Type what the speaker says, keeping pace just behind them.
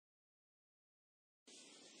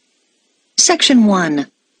Section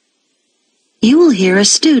 1. You will hear a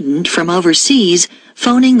student from overseas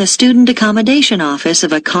phoning the Student Accommodation Office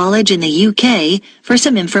of a college in the UK for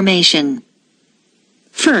some information.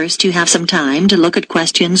 First, you have some time to look at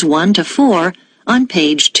questions 1 to 4 on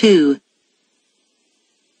page 2.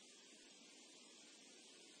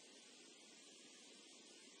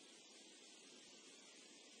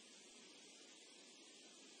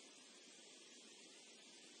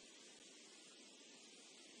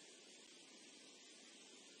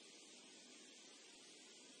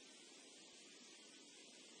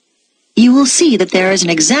 You will see that there is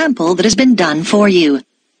an example that has been done for you.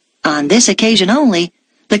 On this occasion only,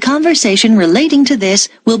 the conversation relating to this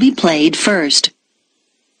will be played first.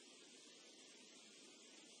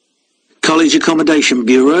 College Accommodation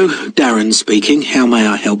Bureau, Darren speaking. How may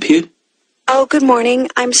I help you? Oh, good morning.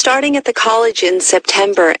 I'm starting at the college in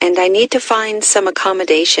September, and I need to find some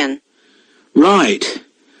accommodation. Right.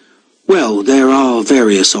 Well, there are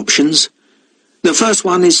various options. The first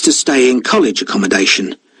one is to stay in college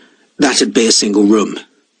accommodation. That'd be a single room.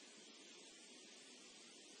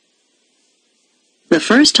 The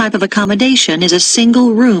first type of accommodation is a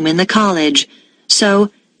single room in the college, so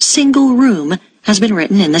single room has been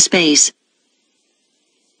written in the space.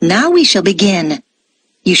 Now we shall begin.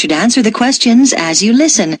 You should answer the questions as you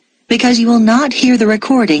listen, because you will not hear the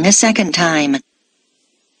recording a second time.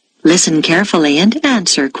 Listen carefully and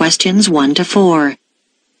answer questions 1 to 4.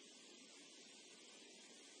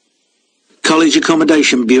 College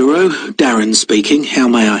Accommodation Bureau, Darren speaking. How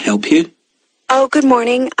may I help you? Oh, good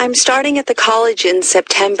morning. I'm starting at the college in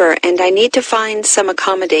September, and I need to find some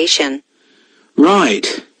accommodation.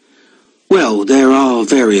 Right. Well, there are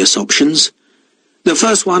various options. The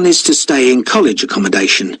first one is to stay in college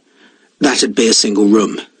accommodation. That'd be a single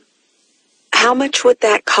room. How much would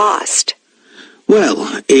that cost?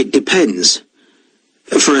 Well, it depends.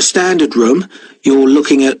 For a standard room, you're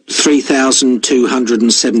looking at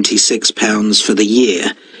 £3,276 for the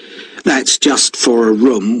year. That's just for a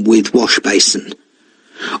room with wash basin.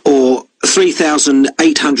 Or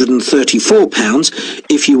 £3,834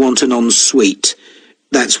 if you want an ensuite.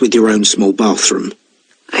 That's with your own small bathroom.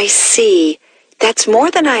 I see. That's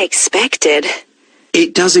more than I expected.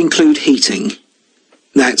 It does include heating.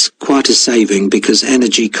 That's quite a saving because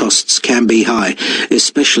energy costs can be high,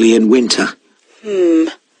 especially in winter.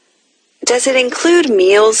 Does it include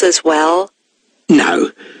meals as well?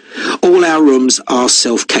 No. All our rooms are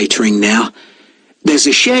self-catering now. There's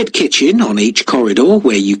a shared kitchen on each corridor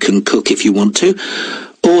where you can cook if you want to,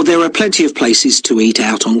 or there are plenty of places to eat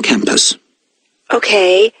out on campus.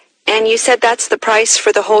 Okay, and you said that's the price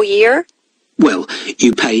for the whole year? Well,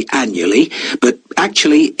 you pay annually, but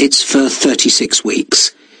actually it's for 36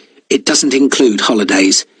 weeks. It doesn't include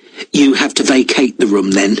holidays. You have to vacate the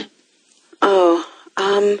room then. Oh,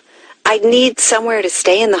 I'd need somewhere to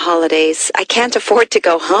stay in the holidays. I can't afford to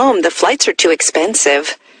go home. The flights are too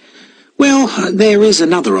expensive. Well, there is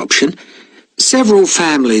another option. Several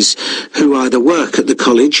families who either work at the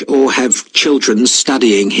college or have children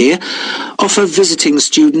studying here offer visiting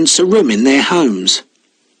students a room in their homes.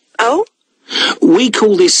 Oh? We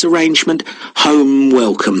call this arrangement Home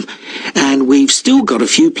Welcome, and we've still got a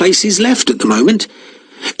few places left at the moment.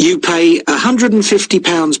 You pay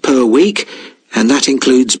 £150 per week, and that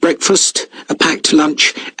includes breakfast, a packed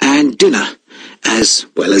lunch, and dinner, as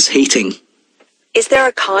well as heating. Is there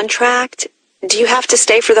a contract? Do you have to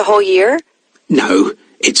stay for the whole year? No,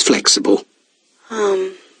 it's flexible.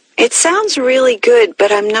 It sounds really good, but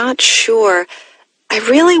I'm not sure. I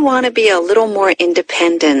really want to be a little more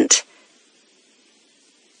independent.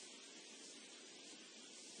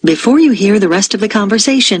 Before you hear the rest of the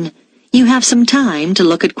conversation, you have some time to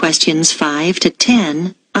look at questions 5 to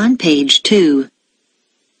 10 on page 2.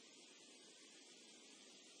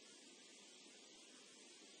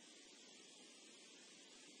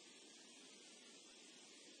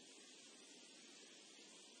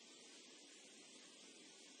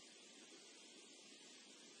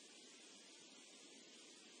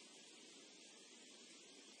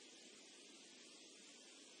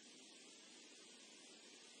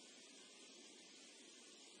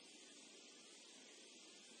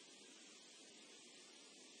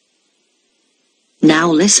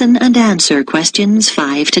 Now listen and answer questions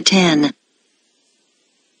 5 to 10.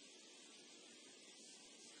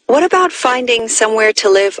 What about finding somewhere to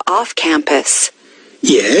live off campus?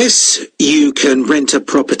 Yes, you can rent a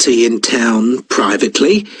property in town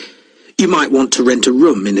privately. You might want to rent a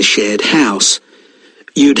room in a shared house.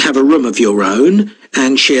 You'd have a room of your own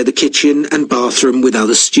and share the kitchen and bathroom with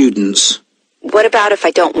other students. What about if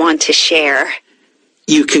I don't want to share?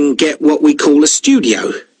 You can get what we call a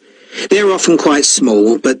studio. They're often quite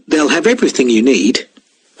small, but they'll have everything you need.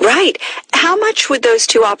 Right. How much would those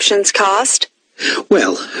two options cost?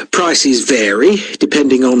 Well, prices vary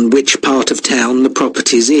depending on which part of town the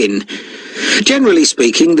property's in. Generally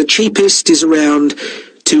speaking, the cheapest is around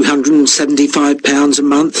 £275 a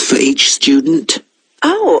month for each student.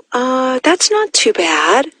 Oh, that's not too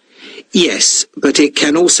bad. Yes, but it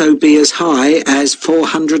can also be as high as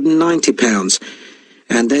 £490,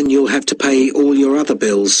 and then you'll have to pay all your other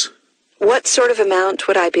bills. What sort of amount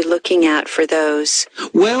would I be looking at for those?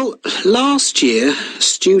 Well, last year,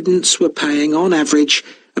 students were paying on average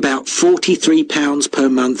about £43 per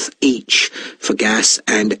month each for gas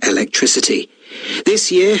and electricity.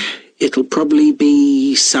 This year, it'll probably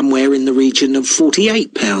be somewhere in the region of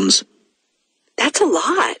 £48. That's a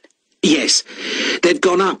lot. Yes, they've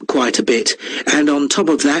gone up quite a bit, and on top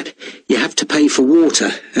of that, you have to pay for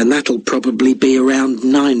water, and that'll probably be around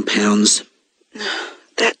 £9.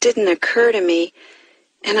 That didn't occur to me.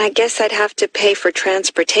 And I guess I'd have to pay for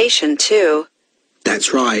transportation, too.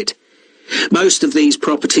 That's right. Most of these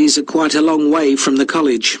properties are quite a long way from the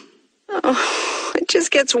college. Oh, it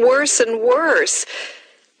just gets worse and worse.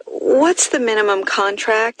 What's the minimum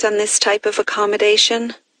contract on this type of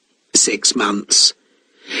accommodation? 6 months.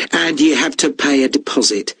 And you have to pay a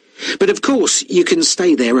deposit. But of course, you can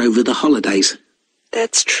stay there over the holidays.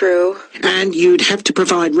 That's true. And you'd have to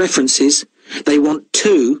provide references. They want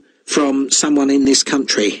 2 from someone in this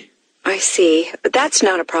country. I see. But that's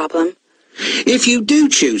not a problem. If you do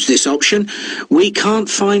choose this option, we can't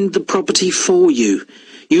find the property for you.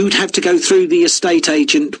 You'd have to go through the estate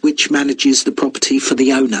agent which manages the property for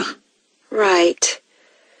the owner. Right.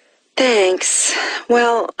 Thanks.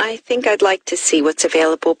 Well, I think I'd like to see what's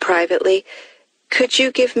available privately. Could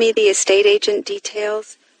you give me the estate agent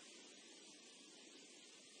details?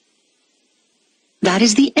 That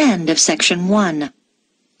is the end of section 1.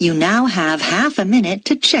 You now have half a minute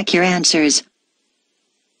to check your answers.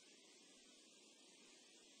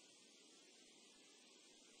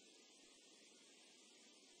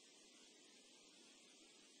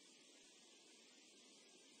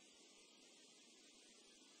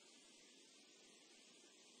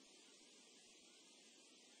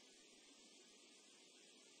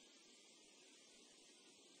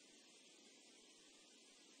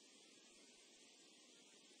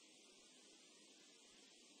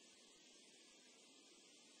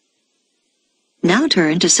 Now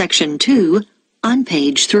turn to section 2 on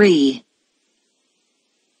page 3.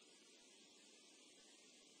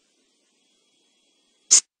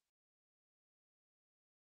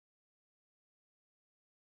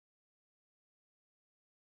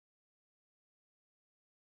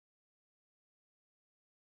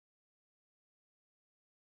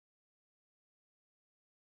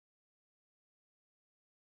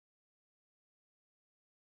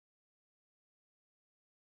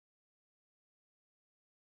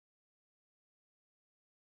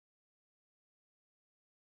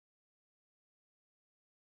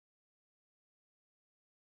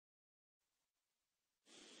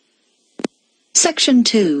 Section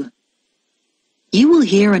 2. You will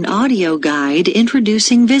hear an audio guide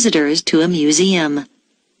introducing visitors to a museum.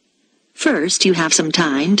 First, you have some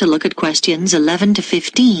time to look at questions 11 to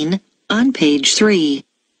 15 on page 3.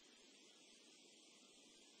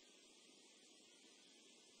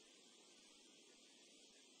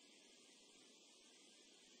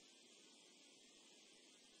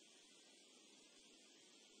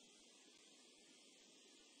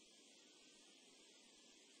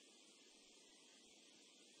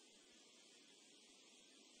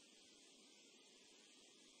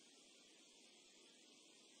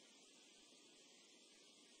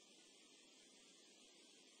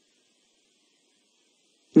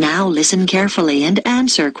 Now listen carefully and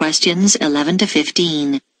answer questions 11 to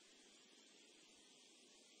 15.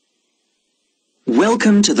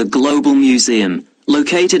 Welcome to the Global Museum,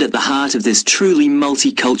 located at the heart of this truly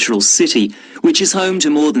multicultural city, which is home to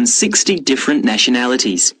more than 60 different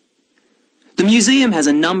nationalities. The museum has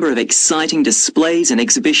a number of exciting displays and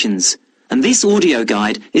exhibitions, and this audio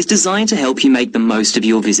guide is designed to help you make the most of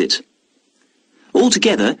your visit.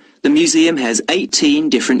 Altogether, the museum has 18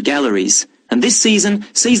 different galleries, and this season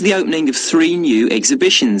sees the opening of 3 new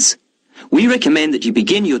exhibitions. We recommend that you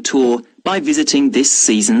begin your tour by visiting this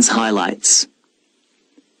season's highlights.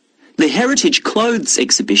 The Heritage Clothes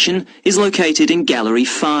exhibition is located in Gallery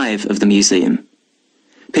 5 of the museum.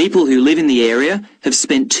 People who live in the area have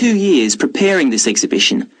spent 2 years preparing this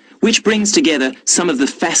exhibition, which brings together some of the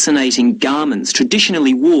fascinating garments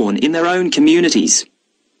traditionally worn in their own communities.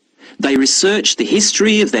 They research the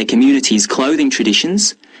history of their community's clothing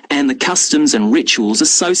traditions and the customs and rituals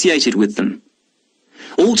associated with them.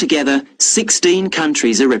 Altogether, 16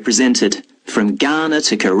 countries are represented, from Ghana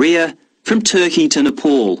to Korea, from Turkey to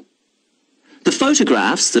Nepal. The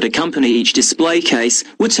photographs that accompany each display case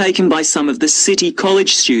were taken by some of the City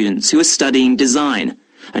College students who are studying design,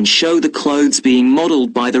 and show the clothes being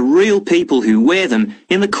modelled by the real people who wear them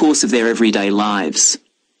in the course of their everyday lives.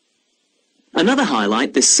 Another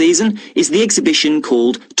highlight this season is the exhibition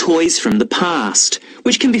called Toys from the Past,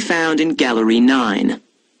 which can be found in Gallery 9.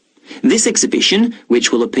 This exhibition,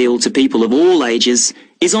 which will appeal to people of all ages,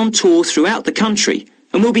 is on tour throughout the country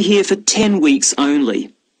and will be here for 10 weeks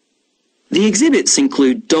only. The exhibits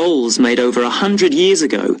include dolls made over 100 years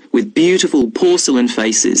ago with beautiful porcelain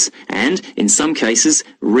faces and, in some cases,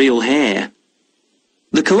 real hair.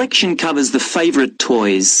 The collection covers the favourite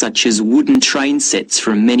toys such as wooden train sets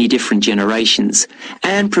from many different generations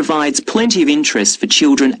and provides plenty of interest for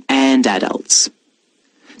children and adults.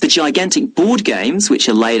 The gigantic board games, which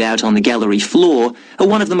are laid out on the gallery floor, are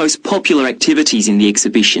one of the most popular activities in the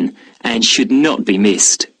exhibition and should not be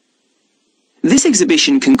missed. This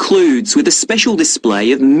exhibition concludes with a special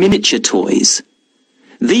display of miniature toys.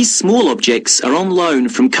 These small objects are on loan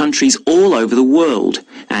from countries all over the world,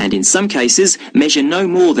 and in some cases measure no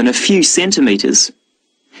more than a few centimetres.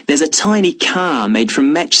 There's a tiny car made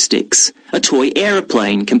from matchsticks, a toy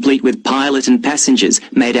aeroplane complete with pilot and passengers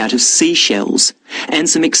made out of seashells, and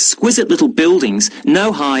some exquisite little buildings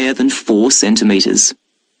no higher than 4 centimetres.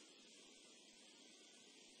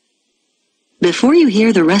 Before you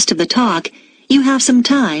hear the rest of the talk, you have some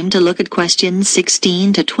time to look at questions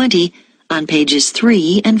 16 to 20 on pages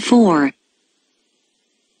 3 and 4.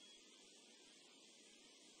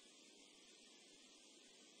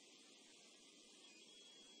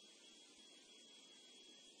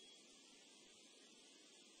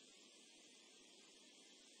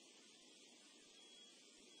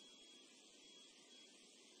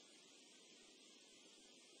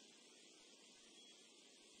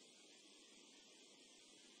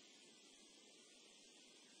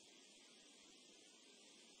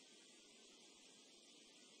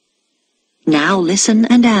 Now listen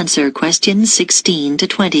and answer questions 16 to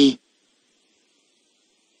 20.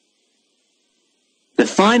 The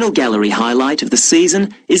final gallery highlight of the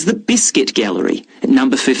season is the Biscuit Gallery at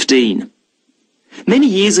number 15. Many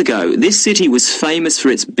years ago, this city was famous for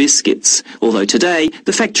its biscuits, although today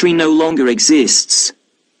the factory no longer exists.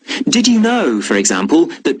 Did you know, for example,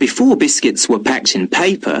 that before biscuits were packed in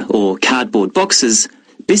paper or cardboard boxes,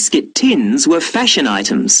 biscuit tins were fashion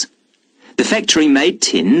items? The factory made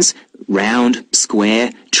tins, round,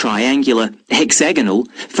 square, triangular, hexagonal,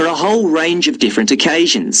 for a whole range of different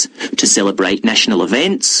occasions, to celebrate national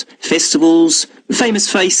events, festivals,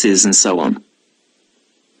 famous faces, and so on.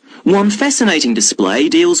 One fascinating display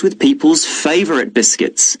deals with people's favourite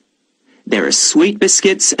biscuits. There are sweet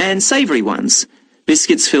biscuits and savoury ones,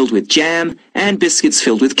 biscuits filled with jam and biscuits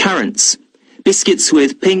filled with currants, biscuits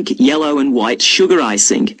with pink, yellow and white sugar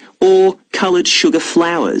icing, or coloured sugar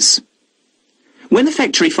flowers. When the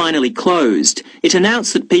factory finally closed, it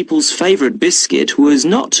announced that people's favourite biscuit was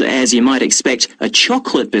not, as you might expect, a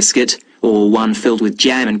chocolate biscuit or one filled with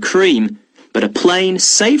jam and cream, but a plain,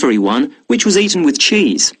 savoury one which was eaten with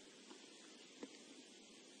cheese.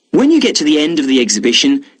 When you get to the end of the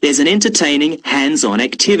exhibition, there's an entertaining hands-on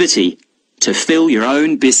activity to fill your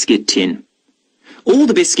own biscuit tin. All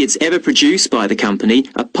the biscuits ever produced by the company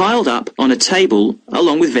are piled up on a table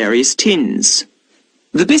along with various tins.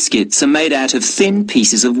 The biscuits are made out of thin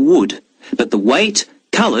pieces of wood, but the weight,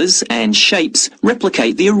 colours and shapes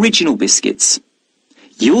replicate the original biscuits.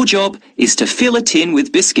 Your job is to fill a tin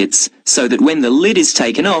with biscuits so that when the lid is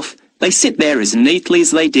taken off, they sit there as neatly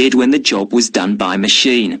as they did when the job was done by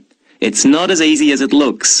machine. It's not as easy as it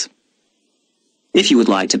looks. If you would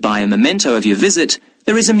like to buy a memento of your visit,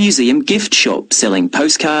 there is a museum gift shop selling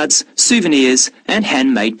postcards, souvenirs and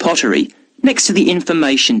handmade pottery next to the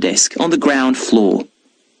information desk on the ground floor.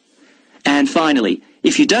 And finally,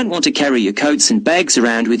 if you don't want to carry your coats and bags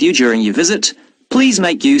around with you during your visit, please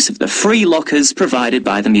make use of the free lockers provided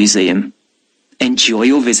by the museum. Enjoy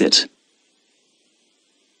your visit.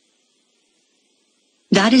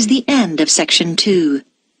 That is the end of section 2.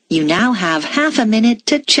 You now have half a minute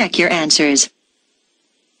to check your answers.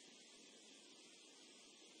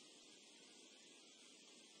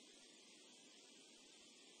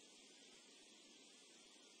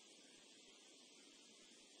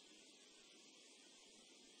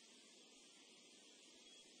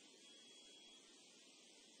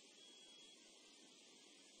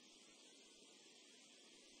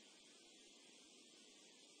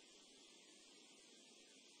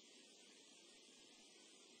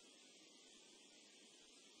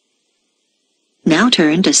 Now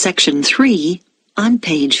turn to section 3 on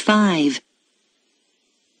page 5.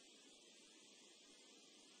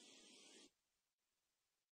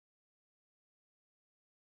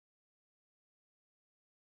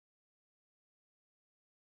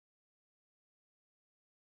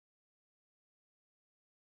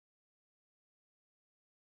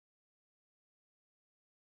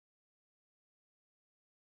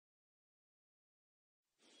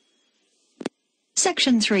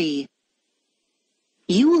 Section 3.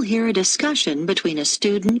 You will hear a discussion between a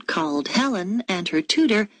student called Helen and her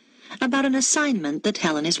tutor about an assignment that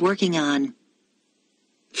Helen is working on.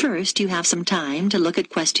 First, you have some time to look at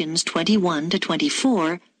questions 21 to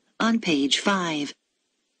 24 on page 5.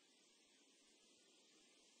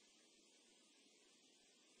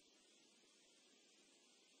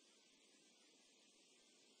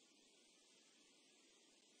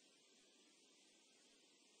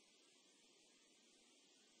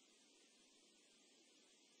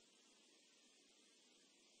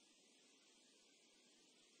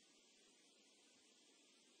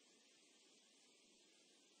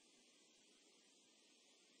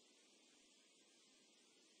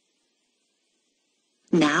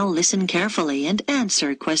 Now listen carefully and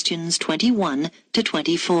answer questions 21 to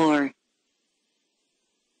 24.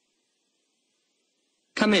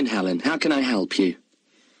 Come in, Helen. How can I help you?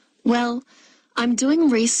 Well, I'm doing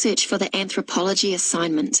research for the anthropology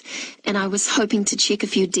assignment, and I was hoping to check a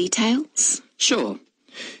few details. Sure.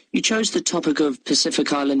 You chose the topic of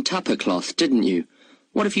Pacific Island tapa cloth, didn't you?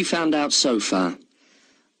 What have you found out so far?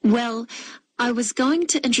 Well, I was going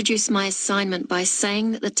to introduce my assignment by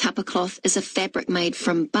saying that the tapa cloth is a fabric made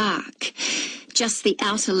from bark, just the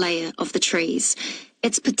outer layer of the trees.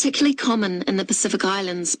 It's particularly common in the Pacific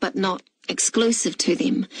Islands, but not exclusive to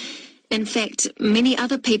them. In fact, many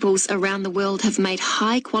other peoples around the world have made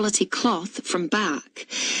high-quality cloth from bark.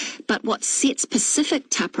 But what sets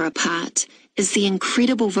Pacific tapa apart is the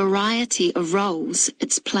incredible variety of roles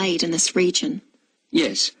it's played in this region.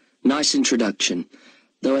 Yes, nice introduction.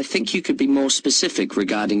 Though I think you could be more specific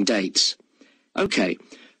regarding dates. Okay,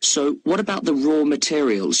 so what about the raw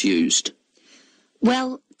materials used?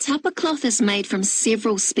 Well, tapa cloth is made from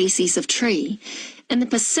several species of tree. In the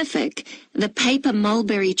Pacific, the paper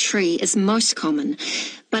mulberry tree is most common,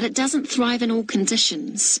 but it doesn't thrive in all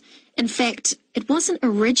conditions. In fact, it wasn't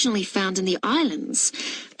originally found in the islands,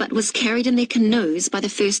 but was carried in their canoes by the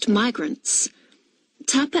first migrants.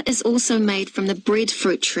 Tapa is also made from the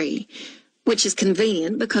breadfruit tree, which is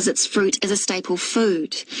convenient because its fruit is a staple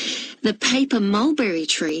food. The paper mulberry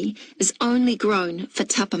tree is only grown for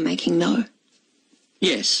tapa making, though.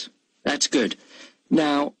 Yes, that's good.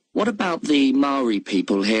 Now, what about the Maori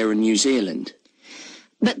people here in New Zealand?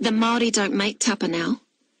 But the Maori don't make tapa now.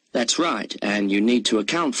 That's right, and you need to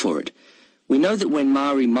account for it. We know that when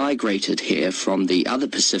Maori migrated here from the other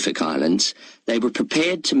Pacific Islands, they were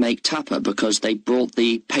prepared to make tapa because they brought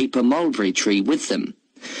the paper mulberry tree with them.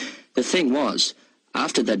 The thing was,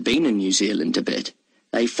 after they'd been in New Zealand a bit,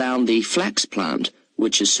 they found the flax plant,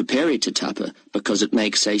 which is superior to tapa because it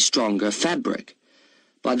makes a stronger fabric.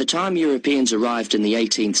 By the time Europeans arrived in the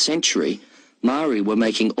 18th century, Maori were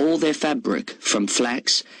making all their fabric from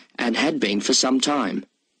flax and had been for some time.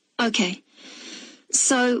 Okay.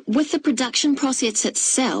 So, with the production process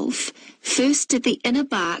itself, first the inner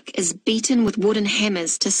bark is beaten with wooden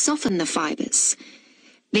hammers to soften the fibres.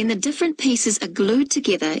 Then the different pieces are glued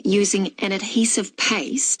together using an adhesive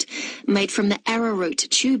paste made from the arrowroot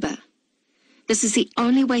tuber. This is the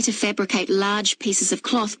only way to fabricate large pieces of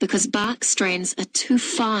cloth because bark strands are too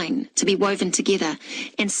fine to be woven together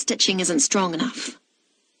and stitching isn't strong enough.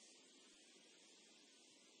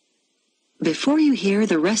 Before you hear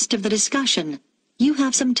the rest of the discussion, you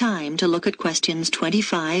have some time to look at questions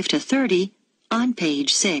 25 to 30 on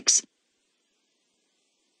page 6.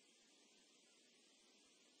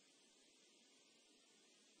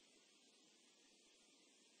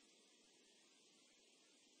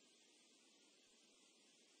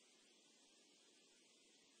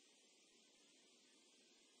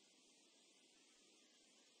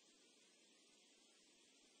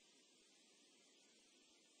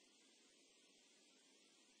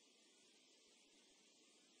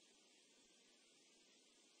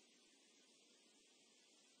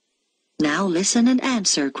 Now listen and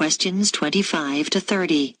answer questions 25 to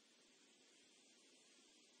 30.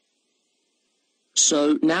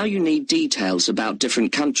 So now you need details about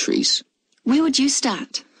different countries. Where would you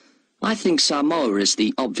start? I think Samoa is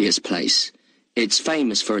the obvious place. It's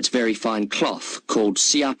famous for its very fine cloth called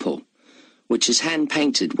siapo, which is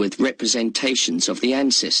hand-painted with representations of the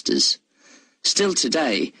ancestors. Still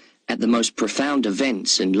today, at the most profound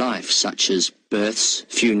events in life, such as births,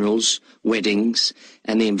 funerals, weddings,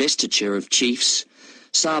 and the investiture of chiefs,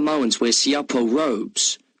 Samoans wear siapo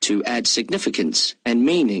robes to add significance and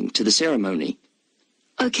meaning to the ceremony.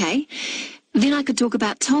 Okay, then I could talk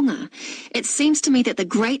about Tonga. It seems to me that the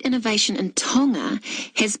great innovation in Tonga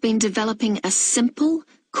has been developing a simple,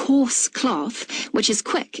 coarse cloth which is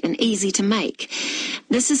quick and easy to make.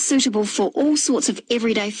 This is suitable for all sorts of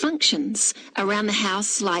everyday functions around the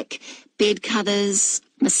house, like bed covers,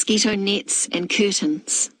 mosquito nets and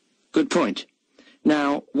curtains. Good point.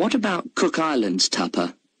 Now, what about Cook Islands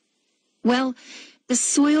tapa? Well, the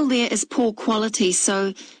soil there is poor quality,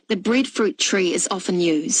 so the breadfruit tree is often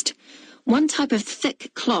used. One type of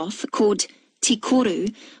thick cloth called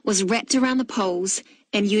tikoru was wrapped around the poles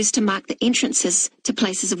and used to mark the entrances to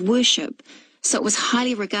places of worship, so it was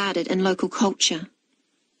highly regarded in local culture.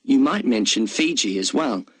 You might mention Fiji as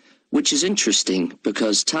well, which is interesting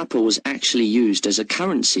because tapa was actually used as a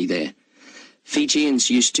currency there. Fijians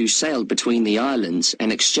used to sail between the islands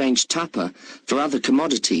and exchange tapa for other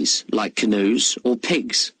commodities like canoes or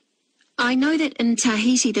pigs. I know that in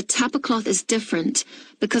Tahiti the tapa cloth is different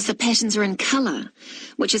because the patterns are in colour,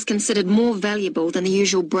 which is considered more valuable than the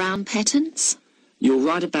usual brown patterns. You're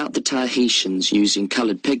right about the Tahitians using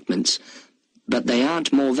coloured pigments, but they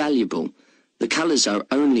aren't more valuable. The colours are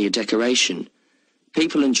only a decoration.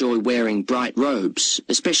 People enjoy wearing bright robes,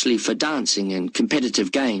 especially for dancing and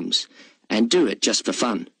competitive games, and do it just for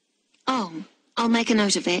fun. Oh, I'll make a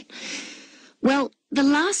note of that. Well, the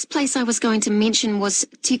last place I was going to mention was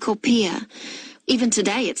Tikopia. Even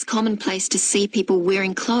today it's commonplace to see people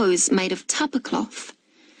wearing clothes made of tapa cloth.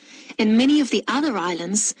 In many of the other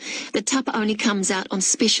islands, the tapa only comes out on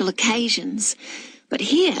special occasions. But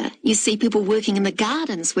here you see people working in the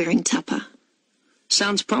gardens wearing tapa.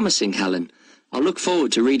 Sounds promising, Helen. I'll look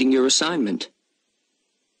forward to reading your assignment.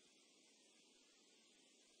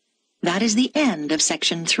 That is the end of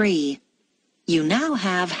Section 3. You now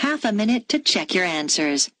have half a minute to check your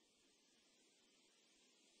answers.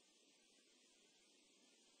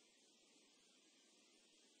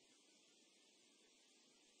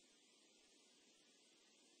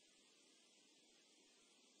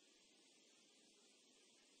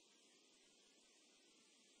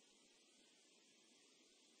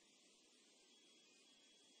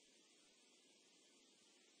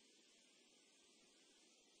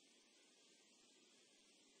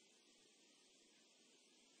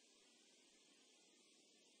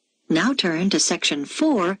 Now turn to Section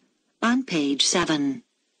 4 on page 7.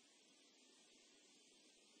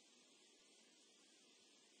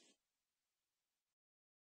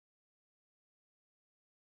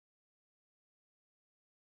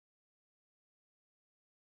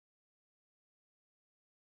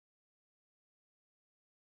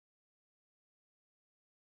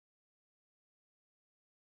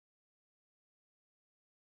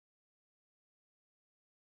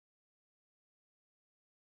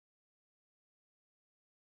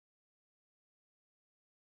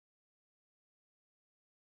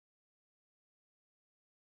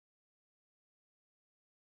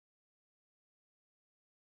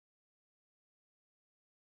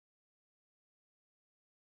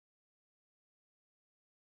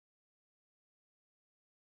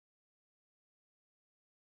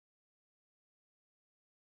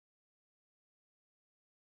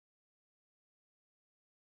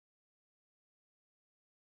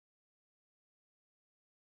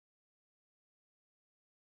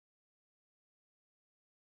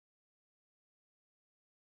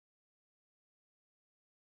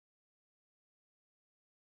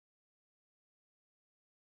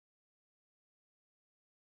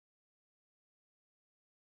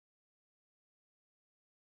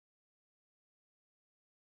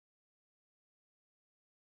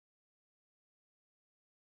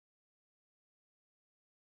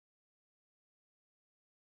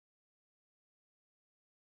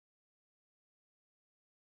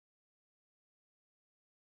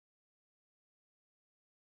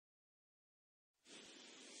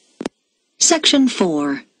 Section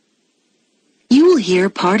 4. You will hear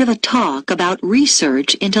part of a talk about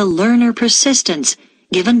research into learner persistence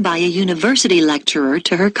given by a university lecturer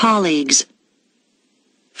to her colleagues.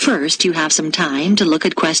 First, you have some time to look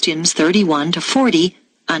at questions 31 to 40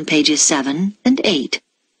 on pages 7 and 8.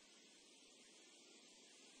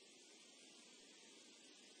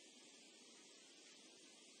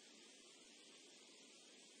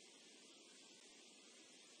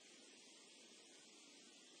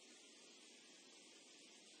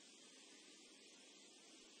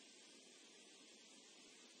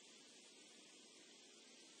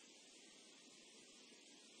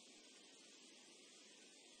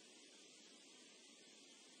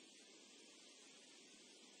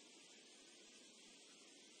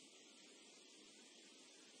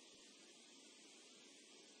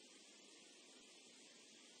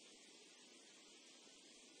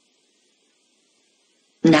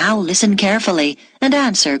 Now listen carefully and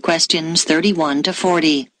answer questions 31 to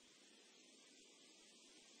 40.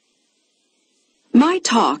 My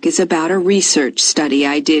talk is about a research study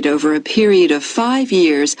I did over a period of 5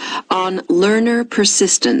 years on learner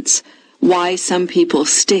persistence, why some people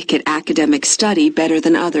stick at academic study better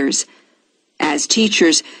than others. As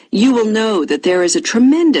teachers, you will know that there is a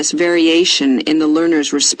tremendous variation in the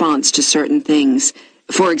learner's response to certain things.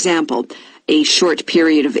 For example, a short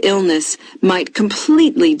period of illness might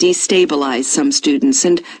completely destabilize some students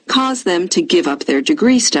and cause them to give up their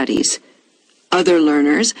degree studies. Other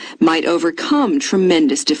learners might overcome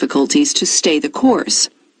tremendous difficulties to stay the course.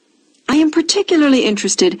 I am particularly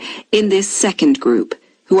interested in this second group,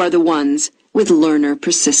 who are the ones with learner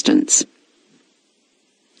persistence.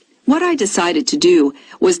 What I decided to do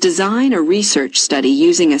was design a research study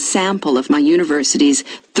using a sample of my university's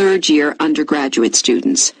third-year undergraduate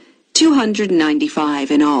students,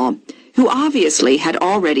 295 in all, who obviously had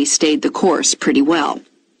already stayed the course pretty well.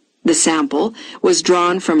 The sample was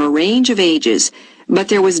drawn from a range of ages, but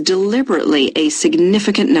there was deliberately a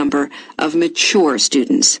significant number of mature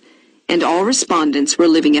students, and all respondents were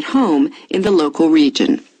living at home in the local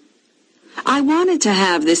region. I wanted to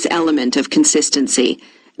have this element of consistency,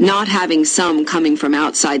 not having some coming from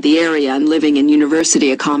outside the area and living in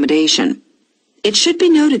university accommodation. It should be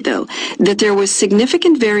noted, though, that there was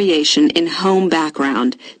significant variation in home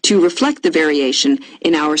background to reflect the variation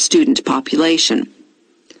in our student population.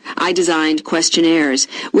 I designed questionnaires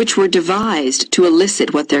which were devised to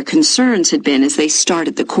elicit what their concerns had been as they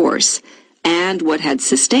started the course, and what had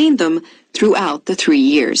sustained them throughout the 3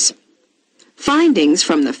 years. Findings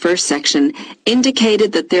from the first section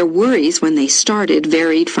indicated that their worries when they started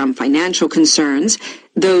varied from financial concerns,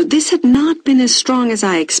 though this had not been as strong as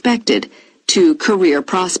I expected, to career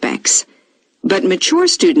prospects. But mature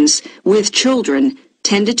students with children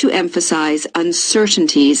tended to emphasize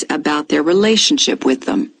uncertainties about their relationship with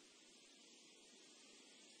them.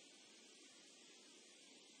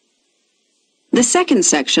 The second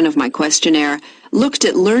section of my questionnaire looked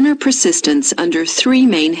at learner persistence under 3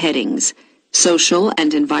 main headings: social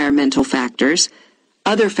and environmental factors,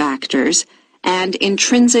 other factors, and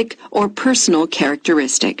intrinsic or personal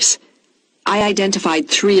characteristics. I identified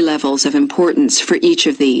 3 levels of importance for each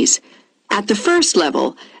of these. At the first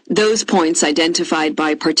level, those points identified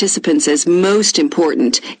by participants as most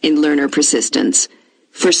important in learner persistence.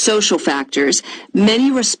 For social factors,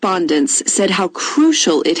 many respondents said how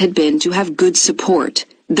crucial it had been to have good support.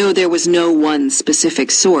 Though there was no one specific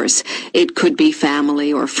source, it could be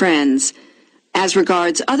family or friends. As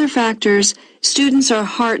regards other factors, students are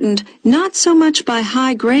heartened not so much by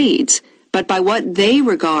high grades, but by what they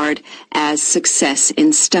regard as success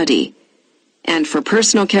in study. And for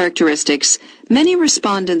personal characteristics, many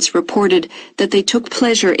respondents reported that they took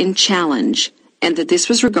pleasure in challenge, and that this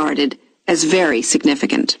was regarded as very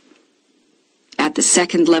significant. At the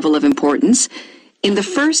second level of importance, in the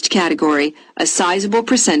first category, a sizable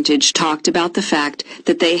percentage talked about the fact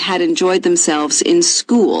that they had enjoyed themselves in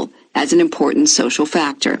school as an important social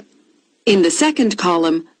factor. In the second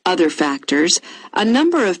column, other factors, a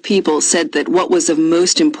number of people said that what was of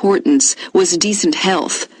most importance was decent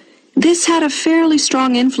health. This had a fairly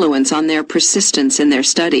strong influence on their persistence in their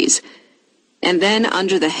studies. And then,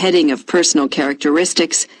 under the heading of personal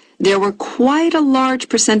characteristics, there were quite a large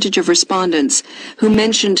percentage of respondents who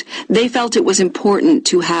mentioned they felt it was important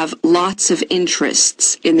to have lots of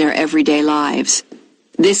interests in their everyday lives.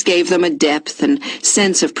 This gave them a depth and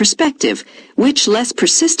sense of perspective, which less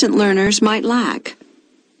persistent learners might lack.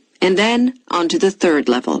 And then, on to the third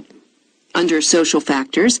level. Under social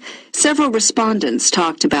factors, several respondents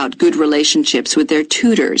talked about good relationships with their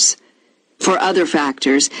tutors. For other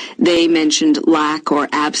factors, they mentioned lack or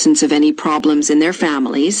absence of any problems in their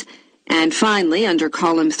families. And finally, under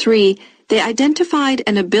column 3, they identified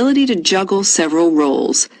an ability to juggle several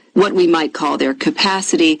roles, what we might call their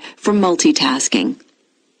capacity for multitasking.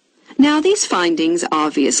 Now, these findings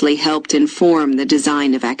obviously helped inform the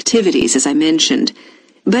design of activities, as I mentioned.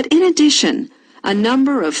 But in addition, a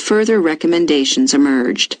number of further recommendations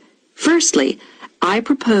emerged. Firstly, I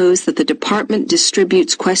propose that the department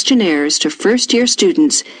distributes questionnaires to first-year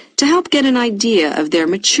students to help get an idea of their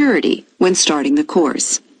maturity when starting the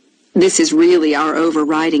course. This is really our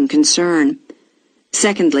overriding concern.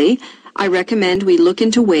 Secondly, I recommend we look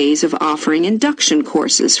into ways of offering induction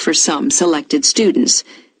courses for some selected students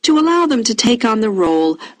to allow them to take on the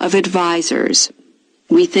role of advisors.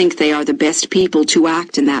 We think they are the best people to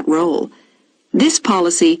act in that role. This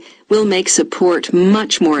policy will make support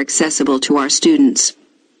much more accessible to our students.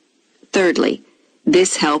 Thirdly,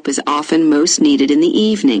 this help is often most needed in the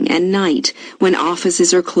evening and night when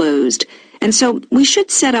offices are closed, And so we should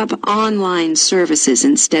set up online services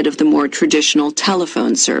instead of the more traditional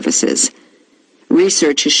telephone services.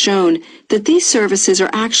 Research has shown that these services are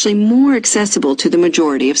actually more accessible to the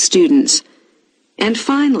majority of students. And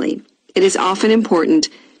finally, it is often important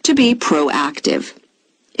to be proactive.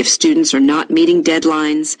 If students are not meeting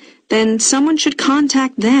deadlines, then someone should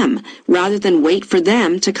contact them rather than wait for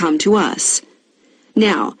them to come to us.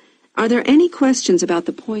 Now, are there any questions about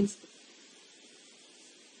the points?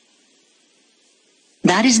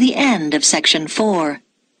 That is the end of Section 4.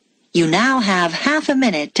 You now have half a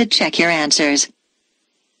minute to check your answers.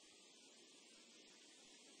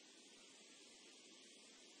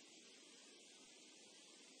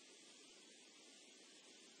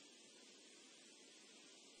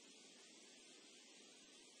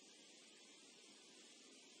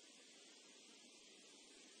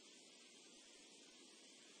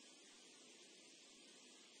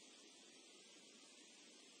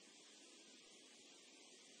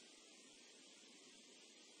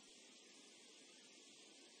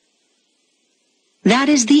 That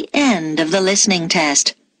is the end of the listening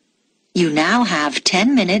test. You now have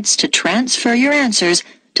 10 minutes to transfer your answers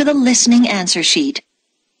to the listening answer sheet.